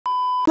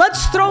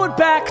Let's throw it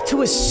back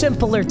to a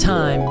simpler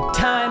time.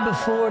 Time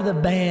before the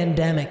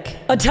pandemic.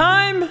 A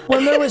time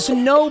when there was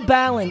no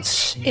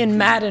balance in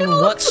Madden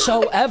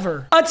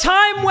whatsoever. A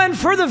time when,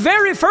 for the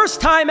very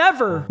first time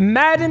ever,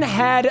 Madden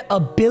had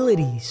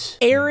abilities.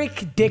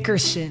 Eric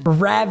Dickerson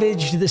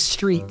ravaged the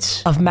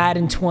streets of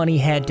Madden 20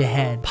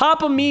 head-to-head.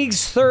 Papa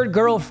Meeg's third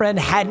girlfriend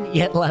hadn't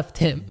yet left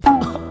him.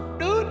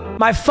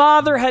 My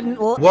father hadn't...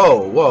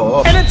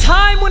 Whoa. At a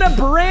time when a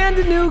brand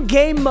new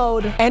game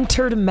mode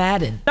entered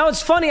Madden. Now,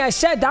 it's funny, I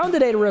sat down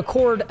today to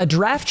record a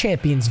Draft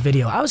Champions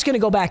video. I was going to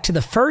go back to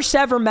the first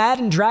ever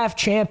Madden Draft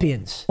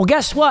Champions. Well,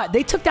 guess what?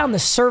 They took down the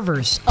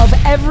servers of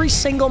every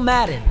single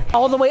Madden,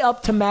 all the way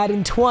up to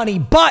Madden 20,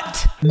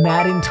 but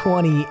Madden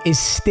 20 is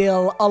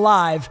still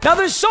alive. Now,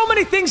 there's so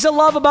many things to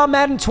love about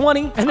Madden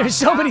 20, and there's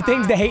so many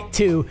things to hate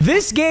too.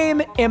 This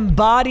game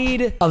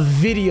embodied a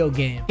video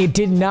game. It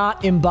did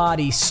not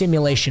embody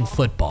simulation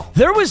football.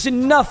 There was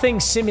nothing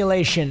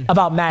simulation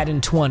about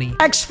Madden 20.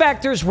 X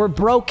factors were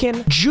broken.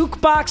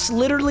 Jukebox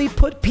literally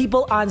put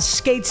people on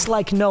skates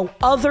like no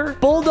other.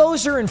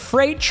 Bulldozer and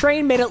Freight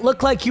Train made it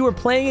look like you were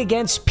playing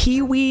against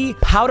Pee-wee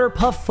Powder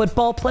Puff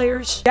football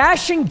players.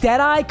 Dashing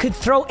Deadeye could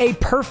throw a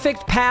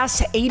perfect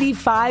pass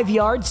 85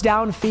 yards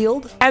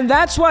downfield. And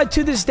that's why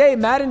to this day,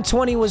 Madden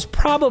 20 was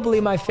probably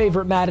my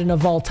favorite Madden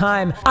of all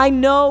time. I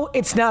know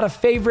it's not a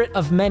favorite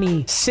of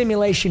many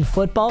simulation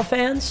football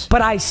fans,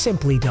 but I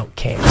simply don't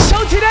care.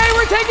 So today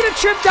we're taking a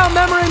trip down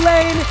memory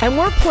lane and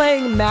we're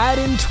playing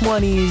Madden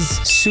 20's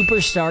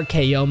Superstar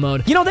KO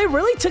mode. You know, they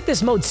really took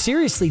this mode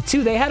seriously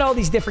too. They had all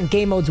these different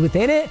game modes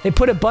within it. They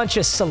put a bunch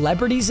of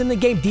celebrities in the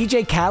game.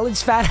 DJ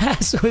Khaled's fat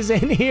ass was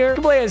in here. You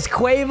can play as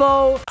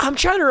Quavo. I'm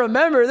trying to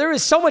remember. There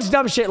was so much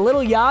dumb shit. Lil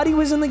Yachty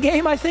was in the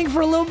game, I think,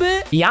 for a little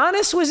bit.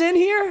 Giannis was in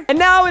here. And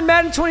now in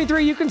Madden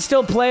 23, you can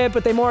still play it,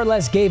 but they more or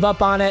less gave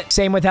up on it.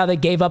 Same with how they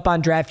gave up on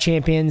Draft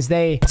Champions.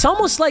 It's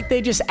almost like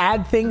they just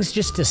add things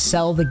just to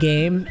sell the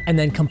game and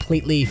then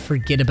completely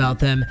forget about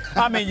them.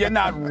 I mean, you're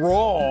not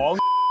wrong.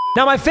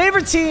 Now, my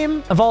favorite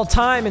team of all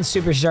time in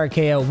Superstar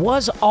KO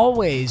was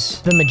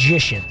always the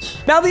Magicians.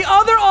 Now, the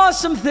other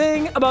awesome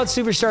thing about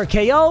Superstar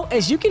KO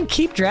is you can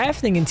keep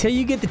drafting until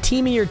you get the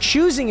team you're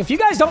choosing. If you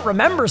guys don't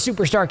remember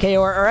Superstar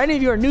KO or any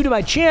of you are new to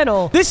my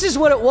channel, this is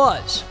what it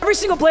was. Every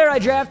single player I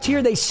draft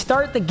here, they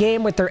start the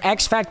game with their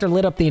X Factor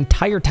lit up the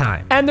entire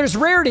time. And there's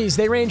rarities.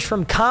 They range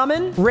from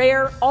common,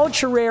 rare,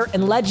 ultra rare,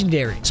 and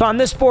legendary. So on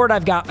this board,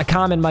 I've got a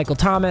common Michael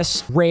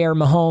Thomas, rare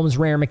Mahomes,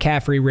 rare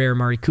McCaffrey, rare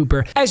Amari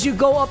Cooper. As you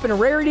go up in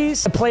rarity,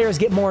 the players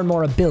get more and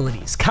more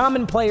abilities.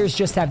 Common players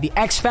just have the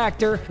X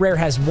Factor. Rare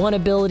has 1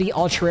 ability.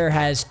 Ultra Rare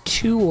has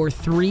 2 or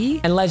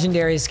 3. And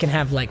Legendaries can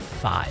have like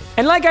 5.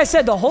 And like I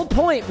said, the whole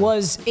point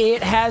was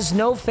it has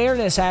no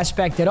fairness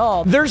aspect at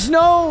all. There's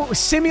no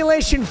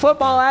simulation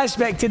football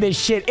aspect to this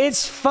shit.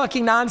 It's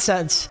fucking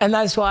nonsense. And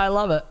that's why I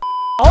love it.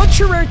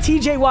 Ultra Rare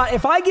TJ Watt.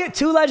 If I get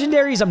 2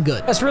 legendaries, I'm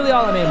good. That's really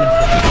all I'm aiming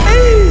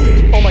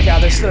for. Oh my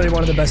god, that's literally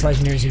one of the best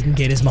legendaries you can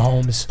get is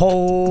Mahomes.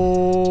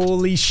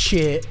 Holy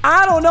shit.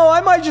 I don't know.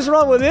 I might just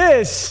run with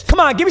this. Come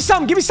on, give me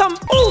something. Give me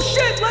something. Oh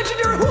shit,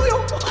 legendary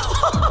Julio.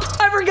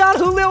 I forgot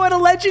Julio had a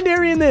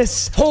legendary in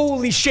this.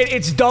 Holy shit,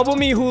 it's double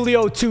me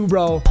Julio too,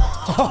 bro.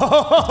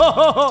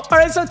 All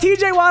right, so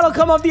TJ Watt will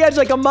come off the edge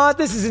like a month.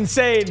 This is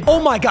insane.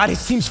 Oh my god,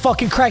 his team's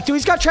fucking cracked, dude.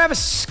 He's got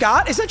Travis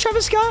Scott. Is that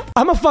Travis Scott?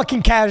 I'm a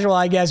fucking casual,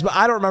 I guess, but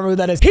I don't remember who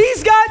that is.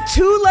 He's got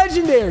 2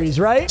 legendaries,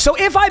 right? So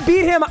if I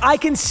beat him, I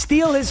can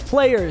steal his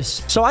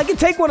players. So I can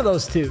take one of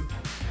those 2.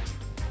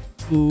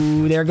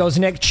 Ooh, there goes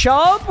Nick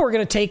Chubb. We're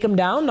going to take him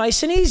down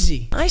nice and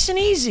easy. Nice and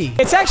easy.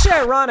 It's actually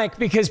ironic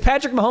because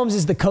Patrick Mahomes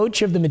is the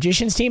coach of the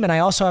Magicians team, and I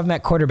also have him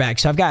at quarterback.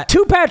 So I've got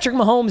 2 Patrick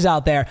Mahomes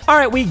out there. All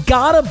right, we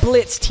got to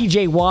blitz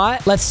TJ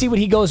Watt. Let's see what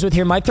he goes with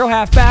here. Might throw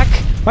halfback.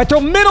 Might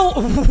throw middle.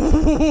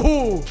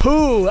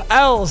 Who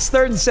else?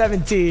 3rd and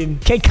 17.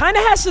 Okay, kind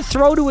of has to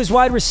throw to his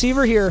wide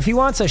receiver here if he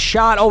wants a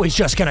shot. Oh, he's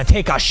just going to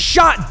take a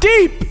shot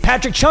deep.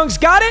 Patrick Chung's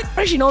got it. I don't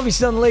actually know if he's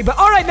still in the league, but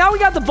all right, now we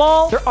got the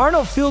ball. There are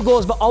no field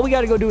goals, but all we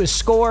got to go do is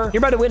score. You're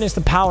about to witness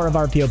the power of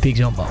RPO Peak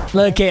Zone Ball.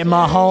 Look at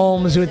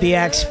Mahomes with the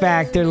X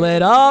Factor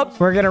lit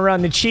up. We're going to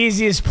run the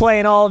cheesiest play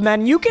in all of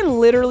Madden. You can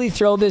literally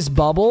throw this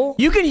bubble.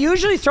 You can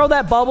usually throw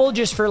that bubble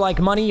just for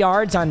like money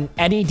yards on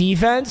any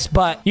defense,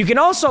 but you can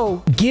also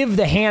give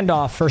the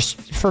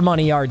handoff for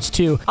money yards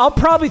too. I'll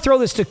probably throw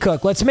this to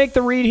Cook. Let's make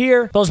the read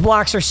here. Those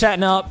blocks are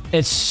setting up.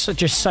 It's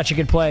just such a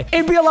good play.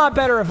 It'd be a lot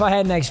better if I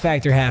had an X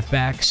Factor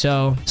halfback.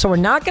 So we're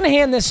not going to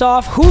hand this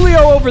off.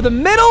 Julio over the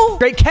middle.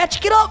 Great catch.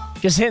 Get up.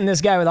 Just hitting this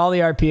guy with all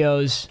the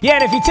RPOs. Yeah,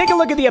 and if you take a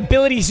look at the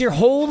abilities here,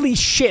 holy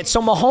shit.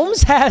 So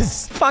Mahomes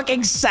has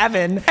fucking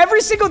 7.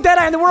 Every single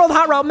Deadeye in the world,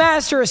 Hot Route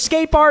Master,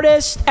 Escape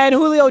Artist, and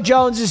Julio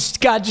Jones has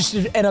got just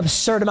an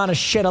absurd amount of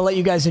shit. I'll let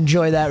you guys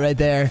enjoy that right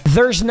there.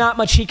 There's not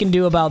much he can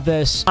do about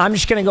this. I'm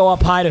just going to go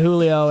up high to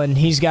Julio, and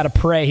he's got to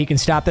pray he can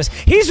stop this.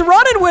 He's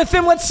running with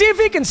him. Let's see if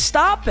he can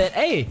stop it.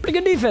 Hey, pretty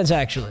good defense,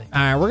 actually.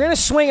 All right, we're going to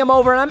swing him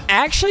over, and I'm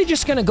actually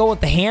just going to go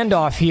with the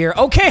handoff here.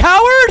 Okay,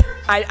 Howard.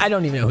 I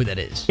don't even know who that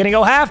is. Going to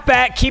go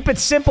halfback. Keep it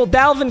simple.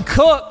 Dalvin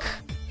Cook.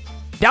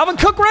 Dalvin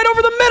Cook right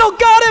over the middle.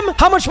 Got him.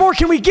 How much more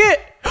can we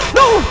get?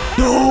 No!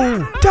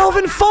 No.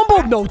 Delvin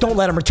fumbled. No, don't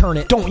let him return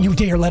it. Don't you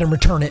dare let him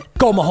return it.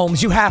 Go,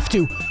 Mahomes. You have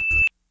to.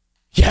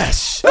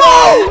 Yes. No!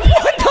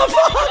 What the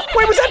fuck?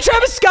 Wait, was that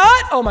Travis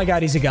Scott? Oh my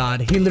God, he's a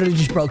god. He literally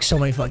just broke so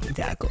many fucking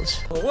tackles.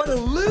 What a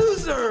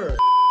loser.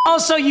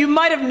 Also, you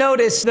might have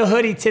noticed the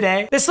hoodie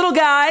today. This little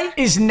guy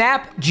is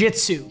Nap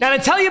Jitsu. Now,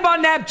 to tell you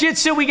about Nap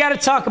Jitsu, we got to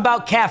talk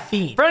about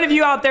caffeine. For any of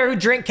you out there who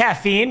drink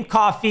caffeine,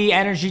 coffee,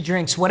 energy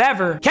drinks,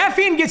 whatever,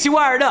 caffeine gets you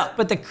wired up,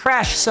 but the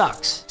crash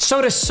sucks.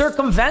 So to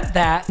circumvent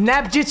that,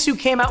 Nap Jitsu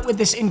came out with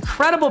this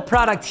incredible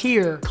product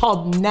here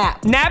called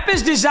Nap. Nap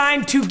is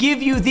designed to give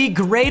you the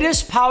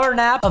greatest power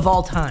nap of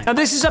all time. Now,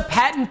 this is a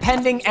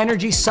patent-pending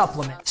energy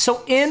supplement.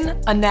 So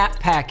in a nap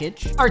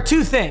package are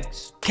two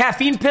things: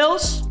 caffeine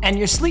pills and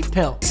your sleep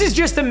pill. This is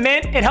just a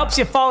mint. It helps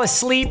you fall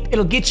asleep.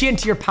 It'll get you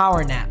into your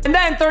power nap. And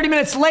then 30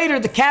 minutes later,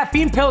 the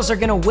caffeine pills are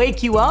gonna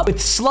wake you up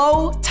with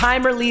slow,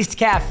 time-released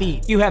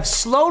caffeine. You have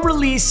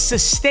slow-release,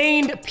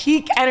 sustained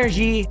peak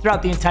energy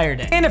throughout the entire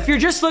day. And if you're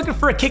just looking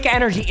for a kick of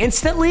energy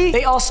instantly,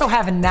 they also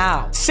have a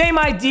Now. Same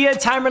idea,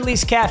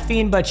 time-release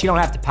caffeine, but you don't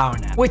have to power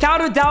nap.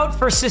 Without a doubt,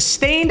 for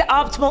sustained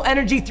optimal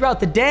energy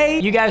throughout the day,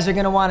 you guys are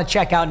gonna wanna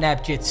check out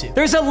Nap Jitsu.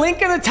 There's a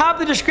link in the top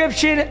of the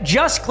description.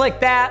 Just click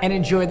that and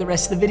enjoy the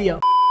rest of the video.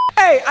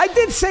 Hey, I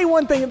did say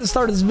one thing at the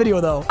start of this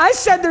video, though. I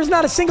said there's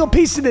not a single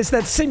piece of this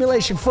that's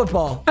simulation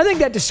football. I think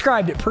that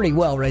described it pretty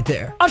well right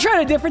there. I'll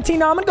try a different team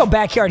now. I'm gonna go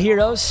Backyard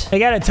Heroes. They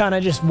got a ton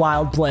of just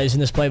wild plays in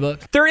this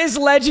playbook. There is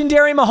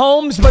legendary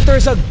Mahomes, but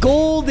there's a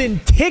golden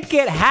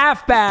ticket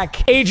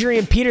halfback,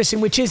 Adrian Peterson,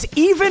 which is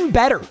even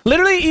better.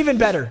 Literally even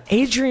better.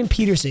 Adrian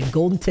Peterson,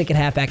 golden ticket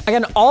halfback. I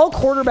got an all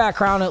quarterback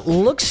round. It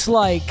looks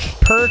like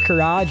Perk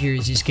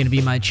Rodgers is gonna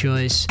be my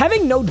choice.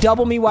 Having no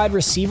double me wide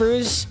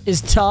receivers is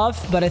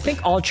tough, but I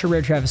think ultra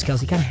rare Travis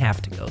Kelce kind of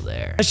have to go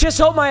there. Let's just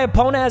hope my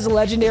opponent has a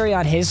legendary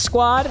on his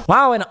squad.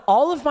 Wow, and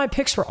all of my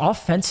picks were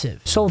offensive.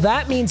 So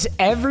that means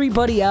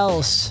everybody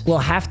else will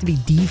have to be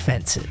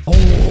defensive.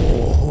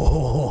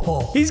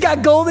 Oh, he's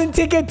got golden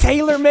ticket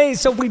Taylor Mays.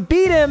 So if we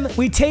beat him,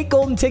 we take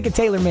golden ticket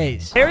Taylor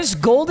Mays. There's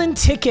golden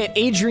ticket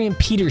Adrian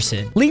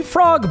Peterson.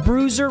 Leapfrog,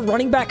 bruiser,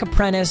 running back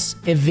apprentice,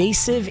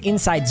 evasive,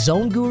 inside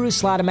zone guru,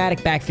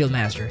 slotomatic, backfield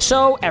master.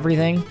 So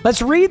everything.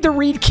 Let's read the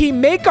read key,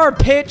 make our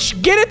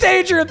pitch, get it to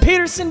Adrian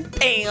Peterson.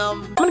 Bam.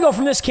 I'm gonna go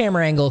from this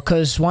camera angle,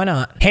 because why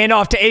not? Hand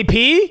off to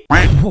AP.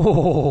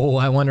 Oh,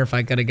 I wonder if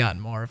I could have gotten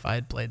more if I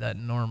had played that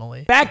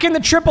normally. Back in the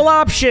triple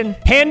option.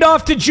 Hand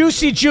off to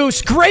Juicy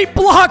Juice. Great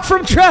block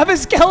from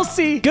Travis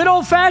Kelce. Good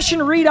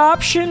old-fashioned read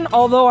option,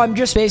 although I'm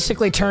just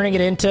basically turning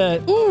it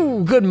into,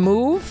 ooh, good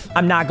move.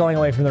 I'm not going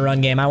away from the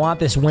run game. I want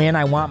this win.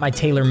 I want my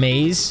Taylor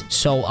Mays,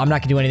 so I'm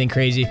not gonna do anything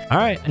crazy. All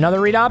right, another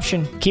read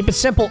option. Keep it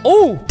simple.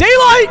 Oh,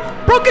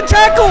 daylight! Broken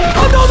tackle!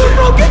 Another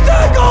broken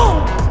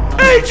tackle!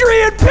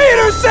 Adrian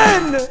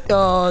Peterson!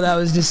 Oh, that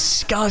was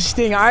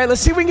disgusting. All right,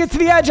 let's see if we can get to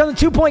the edge on the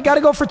 2-point. Got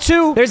to go for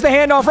 2. There's the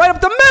handoff right up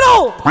the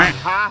middle.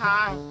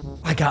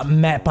 I got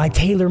met by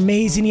Taylor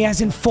Mays, and he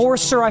has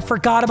Enforcer. I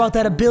forgot about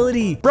that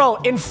ability. Bro,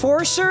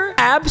 Enforcer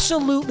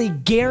absolutely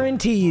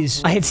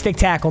guarantees a hit stick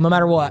tackle no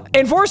matter what.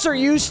 Enforcer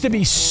used to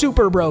be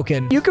super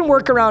broken. You can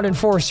work around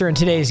Enforcer in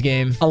today's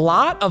game. A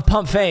lot of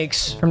pump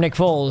fakes from Nick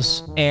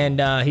Foles, and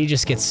he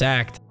just gets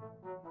sacked.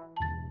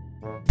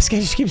 This guy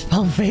just keeps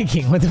pump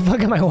faking. What the fuck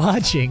am I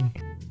watching?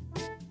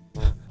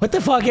 What the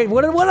fuck?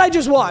 What did I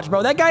just watch,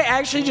 bro? That guy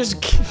actually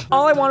just...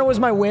 All I wanted was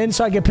my win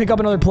so I could pick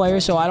up another player,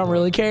 so I don't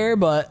really care,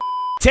 but...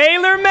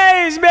 Taylor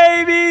Mays,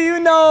 baby! You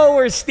know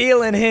we're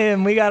stealing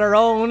him. We got our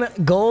own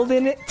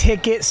golden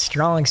ticket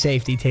strong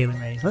safety, Taylor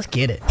Mays. Let's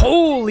get it.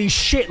 Holy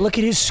shit, look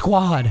at his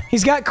squad.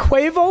 He's got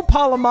Quavo,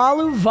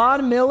 Palomalu,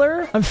 Von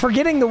Miller. I'm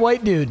forgetting the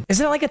white dude.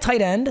 Isn't it like a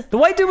tight end? The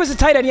white dude was a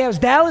tight end. Yeah, it was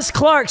Dallas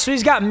Clark. So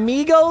he's got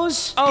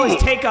Migos. Oh, his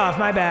takeoff.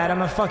 My bad.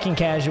 I'm a fucking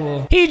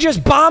casual. He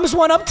just bombs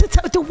one up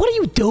to... Dude, what are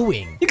you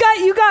doing?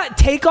 You got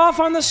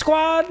takeoff on the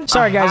squad?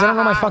 Sorry, guys. I don't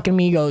know my fucking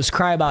Migos.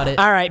 Cry about it.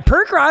 All right.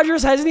 Perk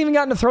Rodgers hasn't even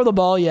gotten to throw the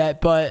ball yet,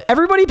 but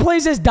everybody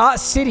plays as Dot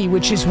City,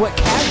 which is what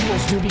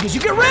casuals do because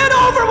you get ran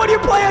over when you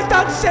play as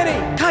Dot City.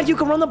 God, you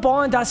can run the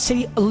ball in Dot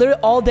City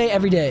all day,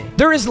 every day.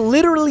 There is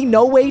literally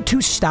no way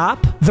to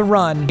stop the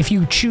run if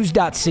you choose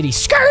Dot City.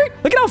 Skirt!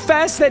 Look at how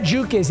fast that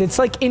juke is. It's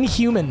like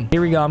inhuman.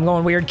 Here we go. I'm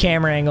going weird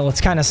camera angle.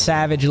 It's kind of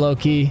savage,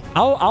 low-key.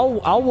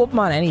 I'll whoop him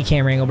on any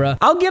camera angle, bro.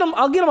 I'll get him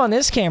on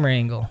this camera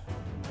angle.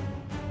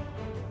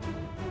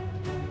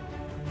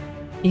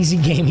 Easy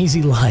game,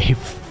 easy life.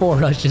 4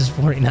 rushes,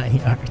 49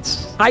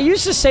 yards. I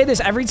used to say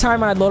this every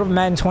time when I'd load up a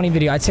Madden 20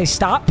 video. I'd say,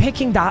 stop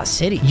picking Dot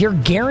City. You're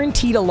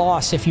guaranteed a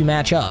loss if you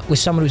match up with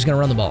someone who's going to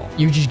run the ball.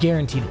 You're just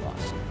guaranteed a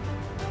loss.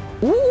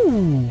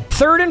 Ooh.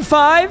 3rd and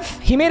 5.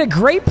 He made a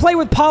great play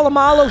with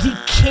Palomalu. He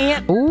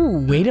can't.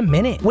 Ooh, wait a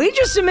minute. Wait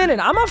just a minute.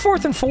 I'm on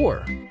 4th and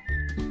 4.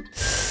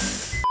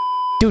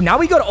 Dude, now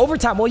we go to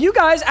overtime. Well, you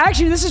guys,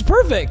 actually, this is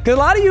perfect. 'Cause a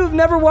lot of you have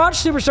never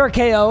watched Superstar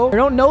KO or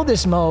don't know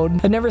this mode.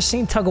 Have never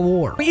seen Tug of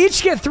War. We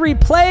each get 3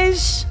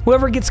 plays.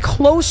 Whoever gets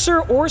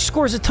closer or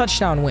scores a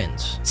touchdown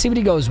wins. See what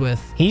he goes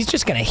with. He's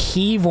just gonna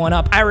heave one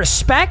up. I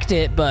respect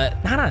it,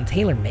 but not on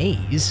Taylor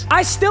Mays.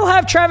 I still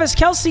have Travis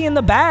Kelce in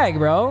the bag,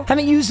 bro.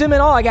 Haven't used him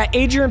at all. I got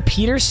Adrian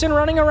Peterson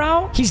running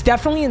around. He's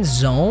definitely in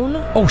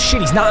zone. Oh,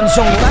 shit, he's not in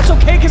zone. Well, that's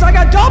okay, because I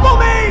got double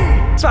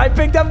me. So I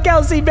picked up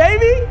Kelce,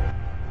 baby.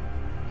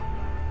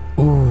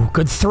 Ooh,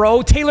 good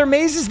throw. Taylor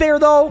Mays is there,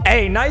 though.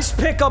 Hey, nice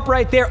pickup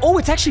right there. Oh,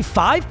 it's actually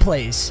 5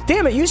 plays.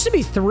 Damn, it used to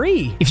be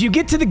 3. If you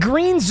get to the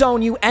green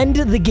zone, you end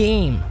the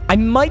game. I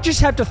might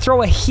just have to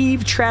throw a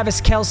heave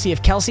Travis Kelce.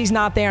 If Kelce's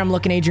not there, I'm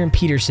looking Adrian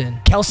Peterson.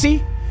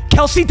 Kelce?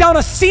 Kelce down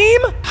a seam?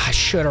 I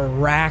should have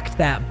racked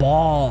that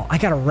ball. I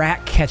got to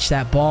rack catch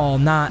that ball,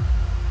 not...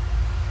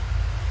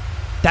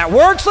 That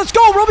works. Let's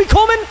go, Roby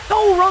Coleman.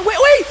 No, wrong way.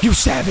 Wait. You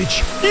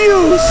savage.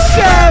 You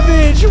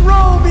savage,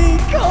 Roby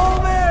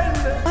Coleman.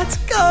 Let's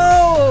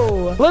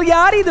go. Lil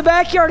Yachty, the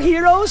backyard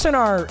heroes in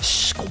our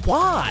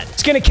squad.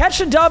 It's going to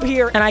catch a dub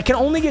here, and I can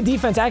only get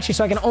defense, actually,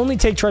 so I can only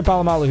take Troy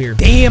Polamalu here.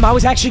 Damn, I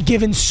was actually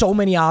given so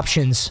many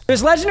options.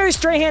 There's legendary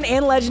Strahan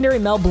and legendary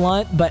Mel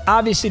Blount, but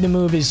obviously the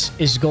move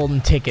is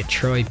golden ticket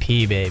Troy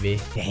P, baby.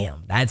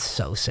 Damn, that's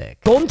so sick.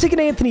 Golden ticket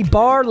Anthony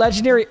Barr,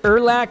 legendary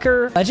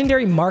Urlacher,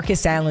 legendary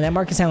Marcus Allen. That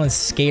Marcus Allen's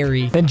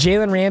scary. Then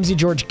Jalen Ramsey,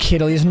 George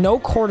Kittle. He has no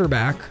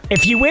quarterback.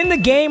 If you win the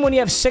game when you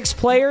have 6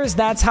 players,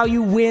 that's how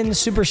you win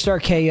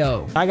Superstar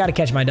KO. I got to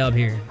catch my dub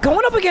here.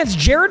 Going up against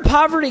Jared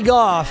Poverty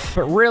Goff,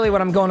 but really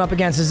what I'm going up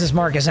against is this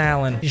Marcus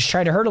Allen. He just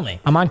tried to hurdle me.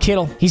 I'm on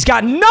Kittle. He's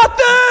got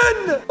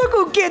nothing! Look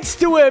who gets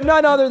to him.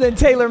 None other than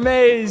Taylor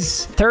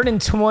Mays. 3rd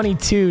and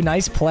 22.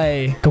 Nice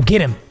play. Go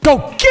get him.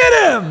 Go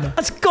get him!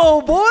 Let's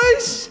go,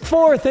 boys.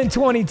 4th and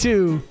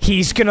 22.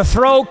 He's gonna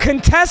throw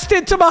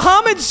contested to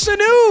Mohamed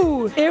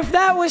Sanu. If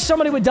that was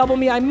somebody would double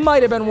me, I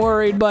might have been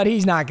worried, but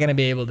he's not gonna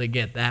be able to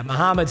get that.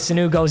 Mohamed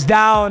Sanu goes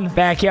down.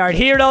 Backyard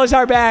heroes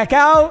are back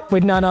out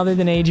with none other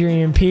than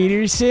Adrian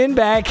Peterson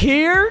back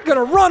here.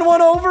 Gonna run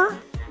one over.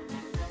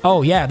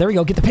 Oh, yeah, there we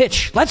go. Get the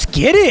pitch. Let's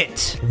get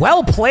it.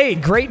 Well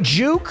played. Great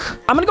juke.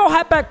 I'm going to go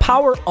halfback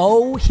power.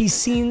 Oh, he's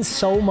seen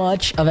so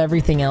much of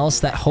everything else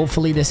that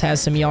hopefully this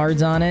has some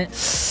yards on it.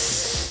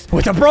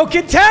 With a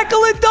broken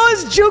tackle, it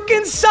does. Juke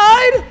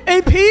inside.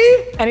 AP.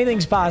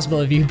 Anything's possible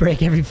if you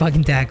break every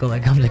fucking tackle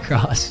that comes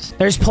across.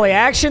 There's play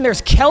action.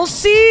 There's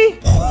Kelce.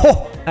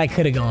 Oh, I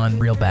could have gone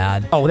real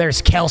bad. Oh,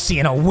 there's Kelce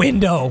in a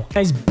window.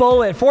 Nice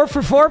bullet. 4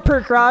 for 4,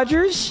 Perk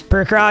Rogers.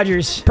 Perk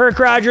Rogers. Perk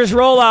Rogers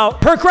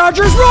rollout. Perk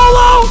Rogers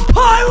rollout.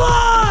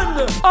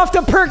 Pylon. Off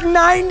to Perk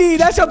 90.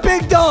 That's a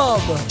big dub.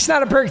 It's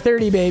not a Perk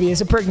 30, baby. It's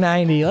a Perk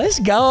 90.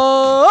 Let's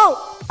go.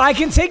 I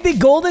can take the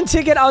golden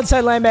ticket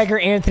outside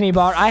linebacker Anthony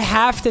Barr. I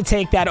have to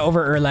take that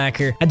over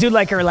Urlacher. I do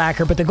like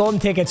Urlacher, but the golden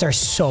tickets are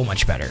so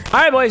much better. All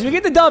right, boys, we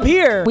get the dub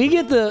here. We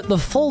get the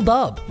full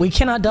dub. We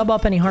cannot dub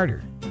up any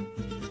harder.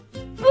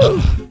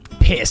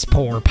 Piss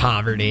poor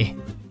Poverty.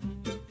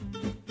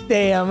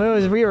 Damn,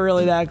 we were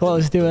really that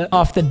close to it.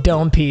 Off the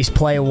dome piece,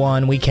 play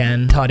 1. We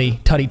can. Tutty.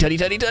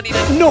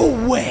 No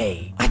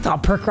way. I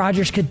thought Perk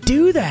Rogers could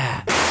do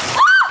that.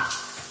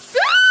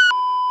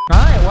 All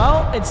right,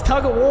 well, it's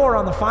tug of war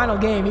on the final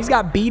game. He's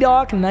got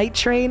B-Dog, Night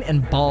Train,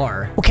 and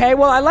Barr. Okay,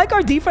 well, I like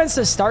our defense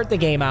to start the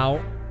game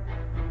out.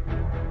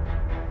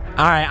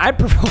 All right, I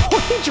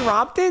he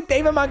dropped it.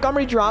 David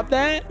Montgomery dropped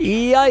that.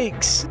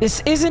 Yikes.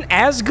 This isn't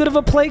as good of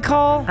a play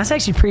call. That's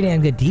actually pretty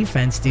damn good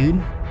defense,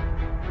 dude.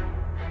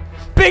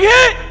 Big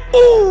hit.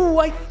 Ooh,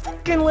 I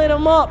fucking lit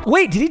him up.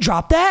 Wait, did he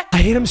drop that? I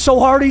hit him so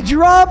hard he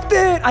dropped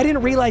it. I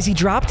didn't realize he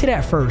dropped it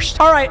at first.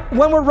 All right,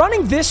 when we're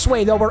running this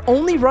way, though, we're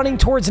only running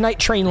towards Night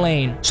Train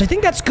lane. So I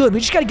think that's good.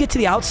 We just got to get to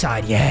the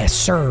outside. Yes,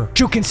 sir.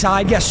 Juke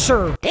inside. Yes,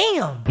 sir.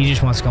 Damn. He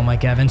just wants to go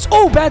Mike Evans.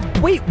 Oh, bad.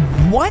 Wait,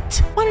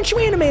 what? Why didn't you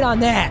animate on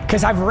that?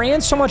 Because I've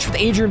ran so much with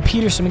Adrian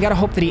Peterson. We got to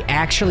hope that he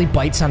actually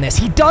bites on this.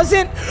 He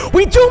doesn't.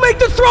 We do make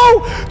the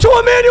throw to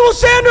Emmanuel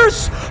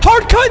Sanders.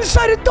 Hard cut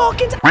inside of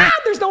Dawkins. Ah,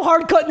 there's no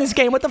hard cut in this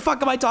game. What the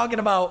fuck am I talking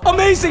about?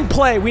 Amazing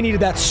play. We needed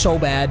that so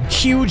bad.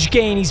 Huge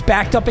gain. He's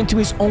backed up into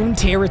his own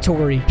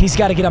territory. He's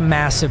got to get a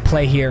massive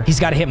play here. He's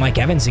got to hit Mike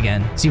Evans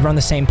again. Does he run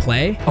the same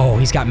play? Oh,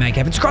 he's got Mike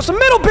Evans across the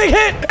middle. Big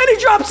hit. And he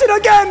drops it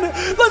again.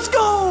 Let's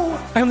go.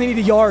 I only need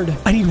a yard.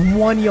 I need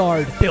 1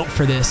 yard. Built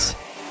for this.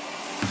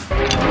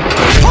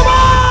 Come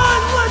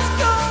on.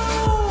 Let's go.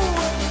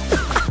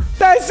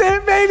 That's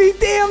it, baby.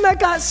 Damn, that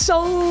got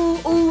so...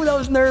 Ooh, that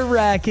was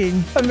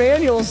nerve-wracking.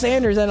 Emmanuel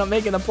Sanders ended up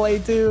making the play,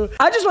 too.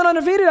 I just went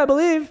undefeated, I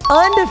believe.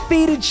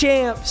 Undefeated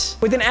champs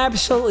with an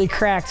absolutely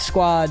cracked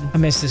squad. I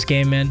missed this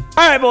game, man.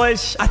 All right,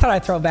 boys. I thought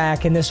I'd throw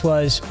back, and this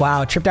was...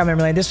 Wow, trip down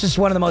memory lane. This was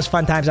one of the most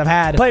fun times I've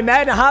had. Played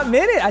Madden a hot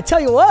minute, I tell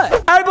you what.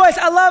 All right, boys.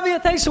 I love you.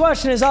 Thanks for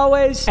watching, as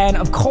always. And,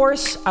 of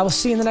course, I will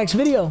see you in the next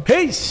video.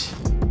 Peace.